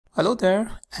Hello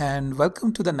there and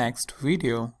welcome to the next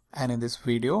video, and in this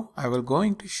video I will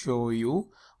going to show you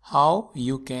how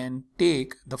you can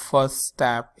take the first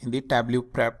step in the Tableau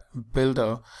Prep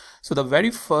Builder. So the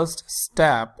very first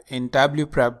step in Tableau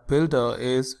Prep Builder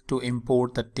is to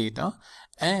import the data,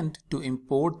 and to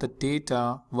import the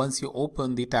data, once you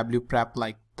open the Tableau Prep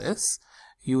like this,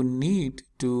 you need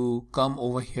to come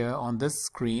over here on this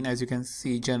screen. As you can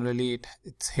see, generally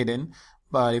it's hidden,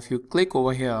 but if you click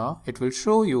over here, it will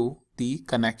show you the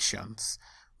connections.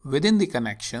 Within the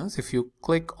connections, if you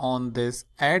click on this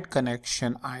add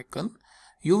connection icon,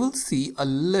 you will see a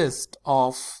list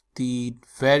of the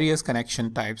various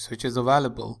connection types which is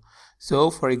available.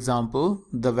 So for example,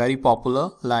 the very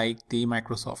popular like the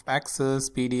Microsoft Access,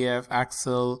 PDF,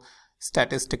 Excel,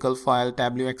 statistical file,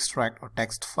 Tableau extract or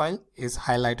text file is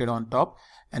highlighted on top,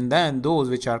 and then those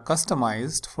which are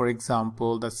customized, for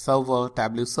example the server,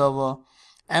 Tableau server,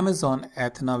 Amazon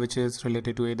Athena, which is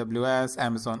related to AWS,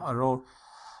 Amazon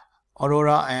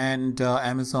Aurora and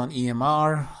Amazon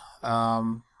EMR,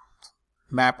 MapR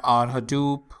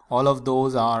Hadoop, all of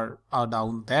those are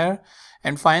down there.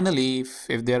 And finally,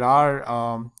 if there are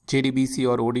JDBC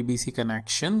or ODBC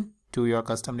connection to your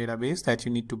custom database that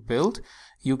you need to build,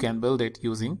 you can build it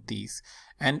using these.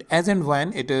 And as and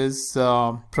when it is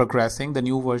progressing, the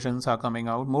new versions are coming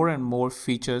out, more and more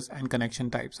features and connection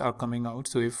types are coming out.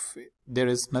 So if there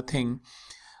is nothing,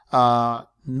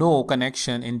 no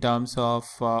connection in terms of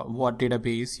what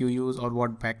database you use or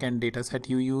what backend dataset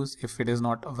you use, if it is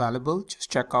not available, just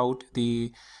check out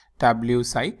the Tableau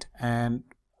site and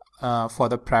for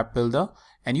the Prep Builder,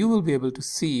 and you will be able to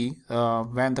see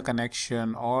when the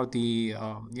connection or the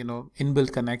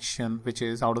inbuilt connection which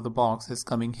is out of the box is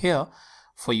coming here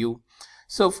for you.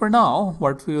 So for now,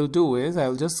 what we will do is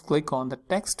I'll just click on the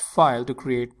text file to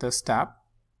create the step,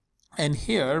 and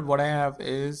here what I have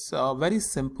is very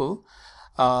simple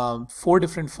 4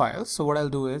 different files. So what I'll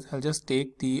do is I'll just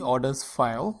take the orders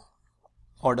file,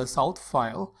 order south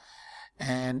file,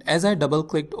 and as I double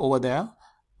clicked over there,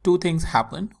 2 things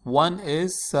happen. One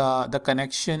is the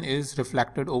connection is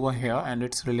reflected over here and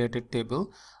its related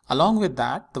table. Along with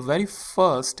that, the very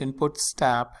first input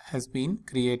step has been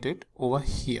created over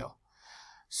here.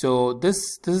 So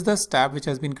this is the step which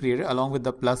has been created along with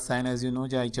the plus sign. As you know,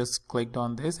 I just clicked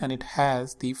on this and it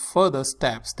has the further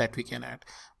steps that we can add,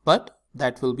 but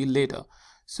that will be later.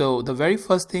 So the very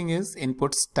first thing is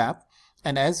input step,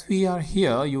 and as we are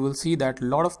here, you will see that a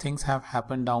lot of things have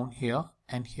happened down here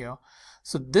and here.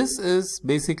 So this is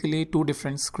basically 2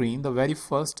 different screens. The very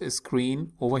first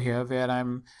screen over here where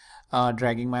I'm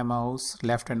dragging my mouse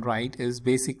left and right is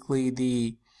basically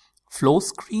the flow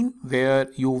screen, where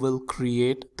you will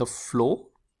create the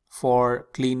flow for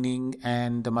cleaning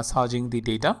and massaging the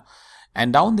data.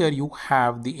 And down there you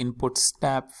have the input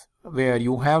step, where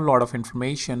you have a lot of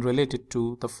information related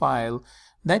to the file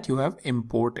that you have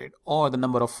imported or the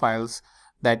number of files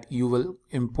that you will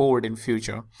import in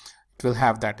future. It will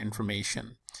have that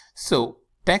information. So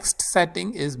text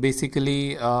setting is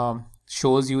basically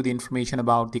shows you the information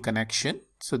about the connection.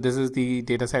 So this is the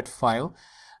dataset file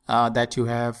that you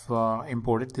have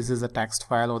imported. This is a text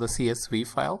file or the CSV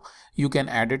file. You can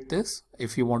edit this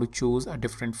if you want to choose a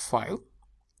different file.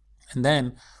 And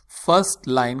then first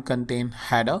line contain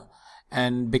header,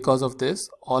 and because of this,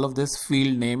 all of this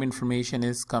field name information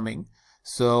is coming.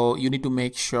 So you need to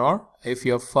make sure if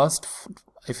your first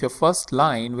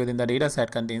line within the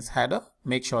dataset contains header,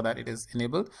 make sure that it is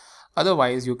enabled.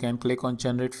 Otherwise, you can click on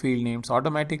generate field names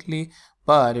automatically,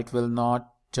 but it will not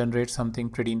generate something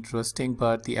pretty interesting,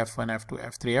 but the F1, F2,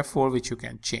 F3, F4, which you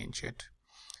can change it.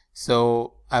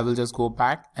 So I will just go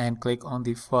back and click on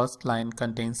the first line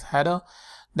contains header.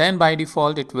 Then by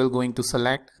default, it will going to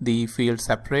select the field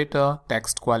separator,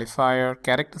 text qualifier,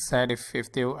 character set.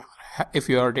 If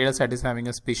your data set is having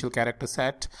a special character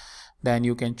set, then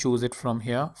you can choose it from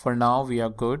here. For now, we are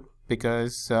good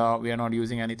because we are not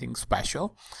using anything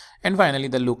special. And finally,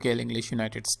 the local English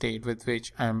United States, with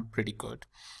which I'm pretty good.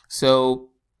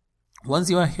 So once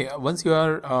you are here, once you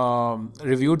are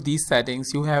reviewed these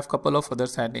settings, you have a couple of other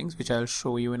settings which I'll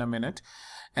show you in a minute.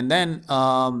 And then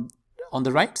on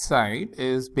the right side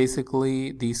is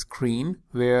basically the screen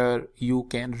where you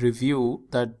can review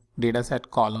the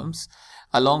dataset columns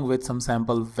along with some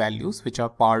sample values which are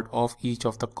part of each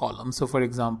of the columns. So for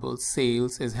example,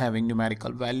 sales is having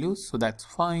numerical values, so that's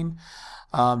fine.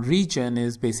 Region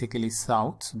is basically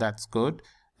south, so that's good.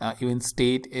 Even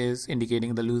state is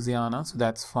indicating the Louisiana, so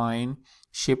that's fine.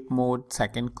 Ship mode,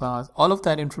 second class, all of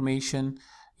that information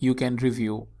you can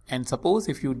review. And suppose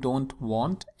if you don't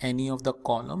want any of the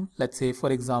column, let's say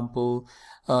for example,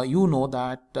 you know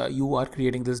that you are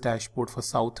creating this dashboard for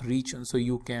South region, so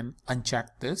you can uncheck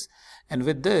this, and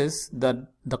with this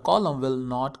the column will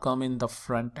not come in the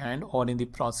front end or in the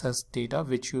processed data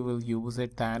which you will use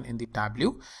it then in the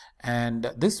Tableau, and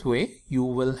this way you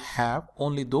will have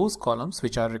only those columns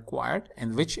which are required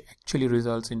and which actually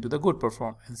results into the good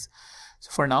performance.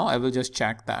 So for now I will just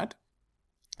check that.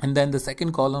 And then the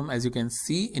second column, as you can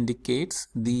see, indicates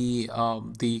the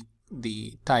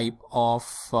type of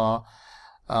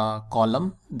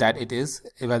column that it is,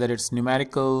 whether it's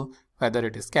numerical, whether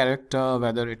it is character,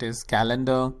 whether it is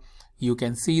calendar. You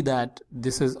can see that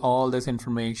this is all this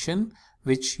information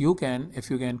which you can, if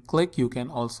you can click, you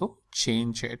can also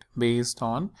change it based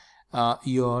on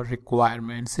your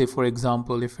requirements. Say for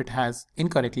example, if it has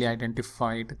incorrectly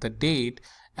identified the date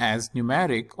as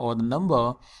numeric or the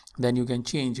number, then you can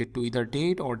change it to either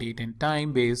date or date and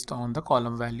time based on the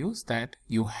column values that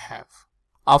you have.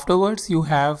 Afterwards, you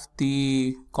have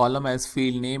the column as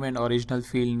field name and original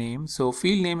field name. So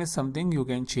field name is something you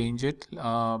can change it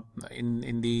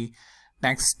in the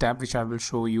next step, which I will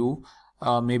show you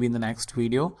maybe in the next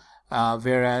video,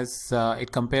 whereas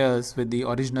it compares with the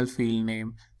original field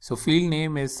name. So field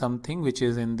name is something which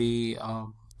is in the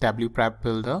Tableau Prep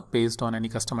Builder based on any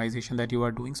customization that you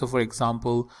are doing. So for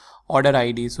example, order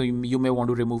ID, so you may want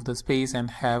to remove the space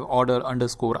and have order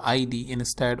underscore ID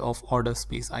instead of order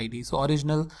space ID. So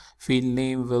original field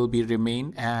name will be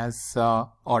remain as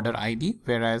order ID,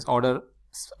 whereas order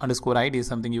underscore ID is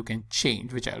something you can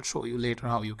change, which I'll show you later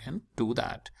how you can do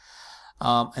that.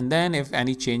 And then if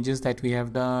any changes that we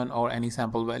have done or any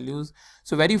sample values,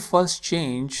 so very first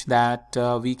change that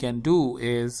we can do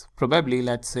is probably,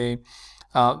 let's say,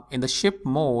 in the ship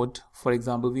mode, for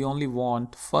example, we only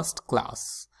want first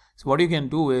class. So what you can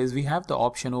do is we have the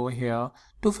option over here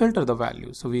to filter the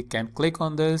value. So we can click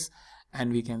on this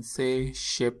and we can say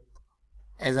ship.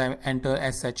 As I enter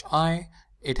SHI,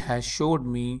 it has showed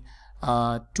me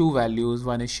two values.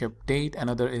 One is ship date,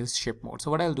 another is ship mode. So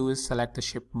what I'll do is select the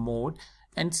ship mode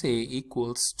and say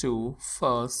equals to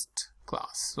first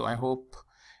class. So I hope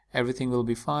everything will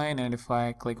be fine. And if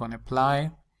I click on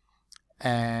apply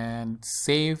and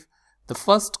save, the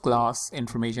first class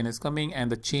information is coming and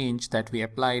the change that we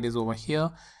applied is over here.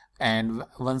 And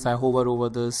once I hover over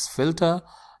this filter,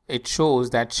 it shows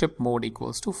that ship mode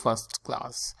equals to first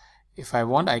class. If I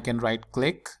want, I can right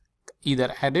click,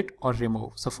 either edit or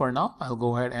remove. So for now, I'll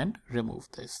go ahead and remove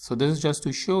this. So this is just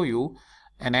to show you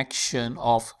an action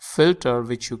of filter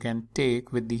which you can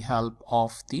take with the help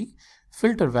of the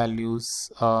filter values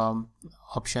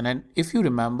option. And if you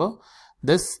remember,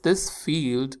 this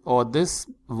field or this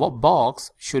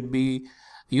box should be,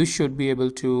 you should be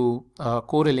able to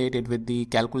correlate it with the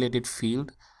calculated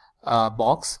field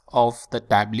box of the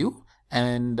Tableau,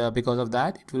 and because of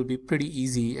that it will be pretty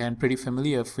easy and pretty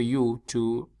familiar for you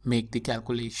to make the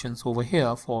calculations over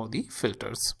here for the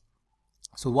filters.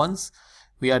 So once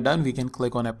we are done, we can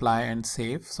click on apply and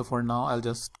save. So for now I'll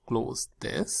just close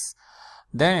this.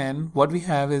 Then what we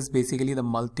have is basically the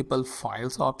multiple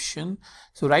files option.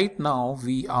 So right now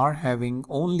we are having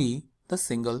only the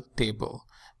single table,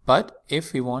 but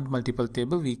if we want multiple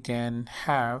table, we can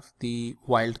have the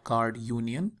wildcard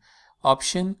union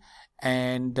option.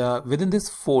 And within this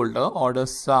folder order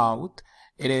south,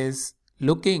 it is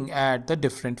looking at the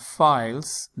different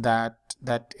files that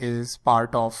is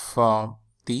part of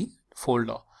the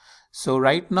folder. So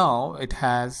right now it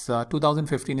has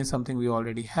 2015 is something we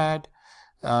already had,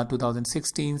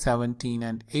 2016, 17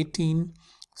 and 18.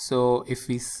 So if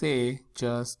we say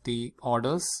just the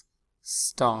orders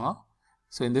star,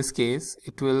 so in this case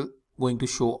it will going to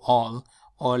show all,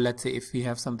 or let's say if we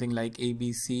have something like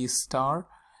ABC star,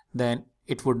 then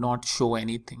it would not show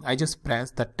anything. I just press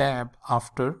the tab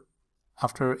after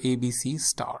ABC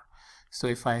star. So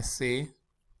if I say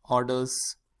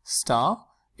orders star,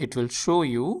 it will show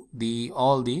you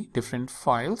all the different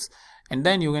files, and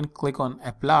then you can click on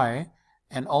apply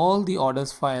and all the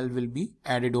orders file will be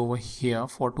added over here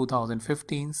for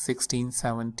 2015, 16,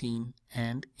 17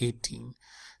 and 18.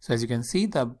 So as you can see,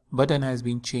 the button has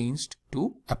been changed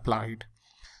to applied.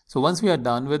 So once we are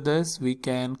done with this, we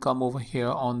can come over here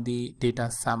on the data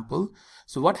sample.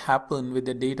 So what happened with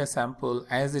the data sample,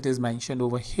 as it is mentioned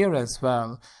over here as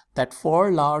well, that for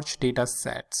large data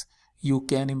sets, you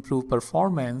can improve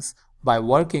performance by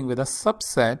working with a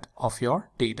subset of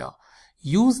your data.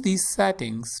 Use these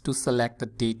settings to select the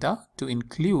data to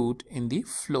include in the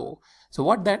flow. So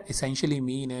what that essentially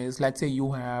mean is, let's say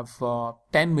you have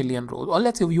 10 million rows, or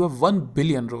let's say you have 1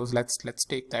 billion rows. Let's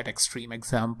take that extreme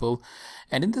example.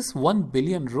 And in this 1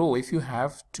 billion row, if you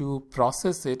have to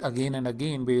process it again and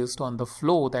again based on the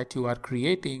flow that you are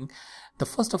creating,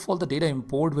 first of all, the data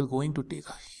import will going to take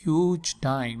a huge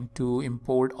time to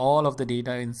import all of the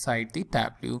data inside the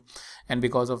Tableau. And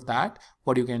because of that,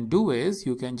 what you can do is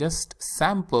you can just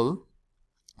sample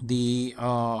the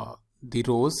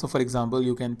rows. So for example,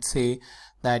 you can say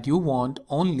that you want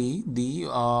only the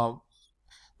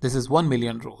this is 1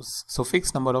 million rows, so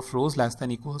fixed number of rows less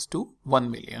than equals to 1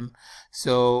 million.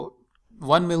 So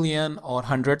 1 million or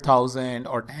 100,000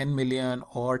 or 10 million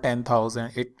or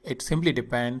 10,000, it simply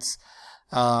depends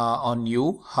on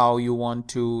you how you want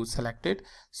to select it.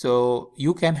 So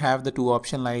you can have the two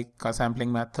options like a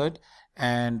sampling method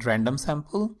and random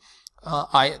sample.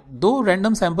 Though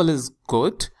random sample is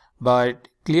good, but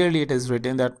clearly it is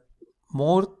written that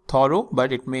more thorough,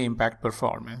 but it may impact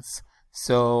performance.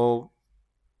 So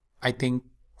I think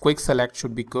quick select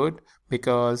should be good,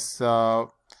 because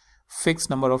fixed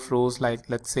number of rows, like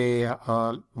let's say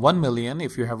 1 million,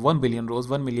 if you have 1 billion rows,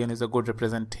 1 million is a good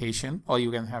representation, or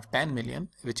you can have 10 million,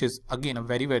 which is again a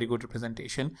very good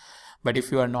representation. But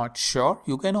if you are not sure,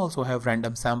 you can also have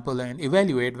random sample and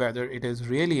evaluate whether it is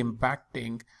really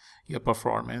impacting your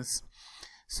performance.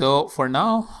 So for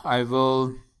now, I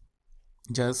will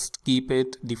just keep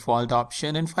it default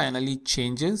option. And finally,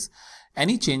 changes.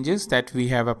 Any changes that we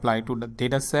have applied to the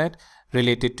data set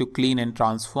related to clean and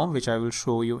transform, which I will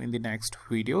show you in the next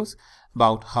videos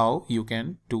about how you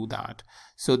can do that.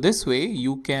 So this way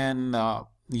you can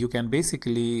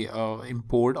basically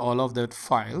import all of the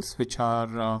files which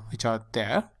are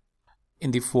there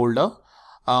in the folder.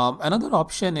 Another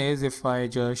option is, if I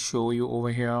just show you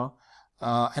over here,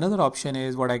 another option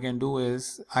is what I can do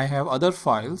is I have other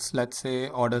files, let's say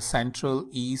order central,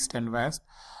 east and west.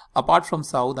 Apart from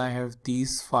south, I have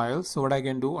these files. So what I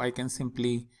can do, I can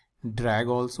simply drag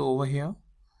also over here,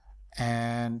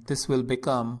 and this will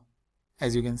become,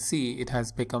 as you can see, it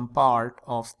has become part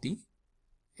of the,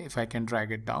 if I can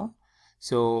drag it down.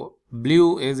 So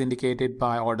blue is indicated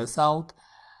by order south,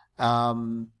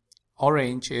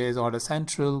 orange is order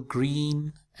central,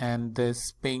 green, and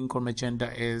this pink or magenta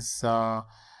is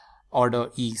order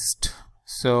east.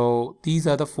 So these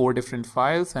are the 4 different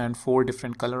files and 4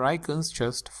 different color icons,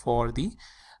 just for the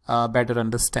better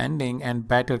understanding and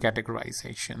better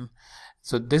categorization.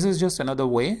 So this is just another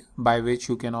way by which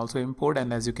you can also import.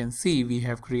 And as you can see, we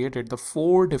have created the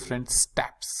 4 different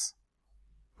steps,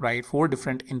 right? 4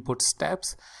 different input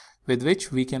steps with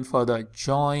which we can further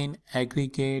join,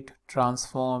 aggregate,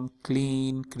 transform,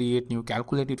 clean, create new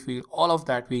calculated field. All of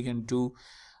that we can do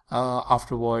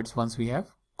afterwards once we have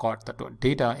got the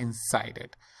data inside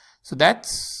it. So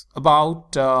that's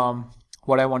about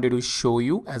what I wanted to show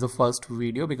you as a first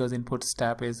video, because input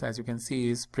step is, as you can see,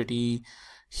 is pretty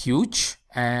huge,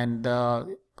 and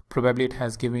probably it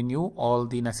has given you all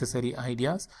the necessary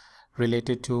ideas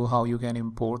related to how you can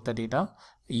import the data,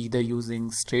 either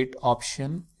using straight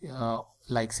option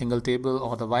like single table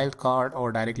or the wildcard,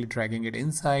 or directly dragging it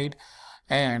inside,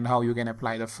 and how you can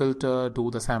apply the filter,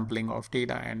 do the sampling of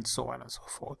data, and so on and so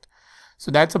forth. So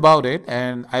that's about it,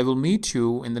 and I will meet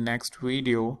you in the next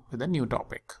video with a new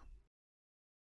topic.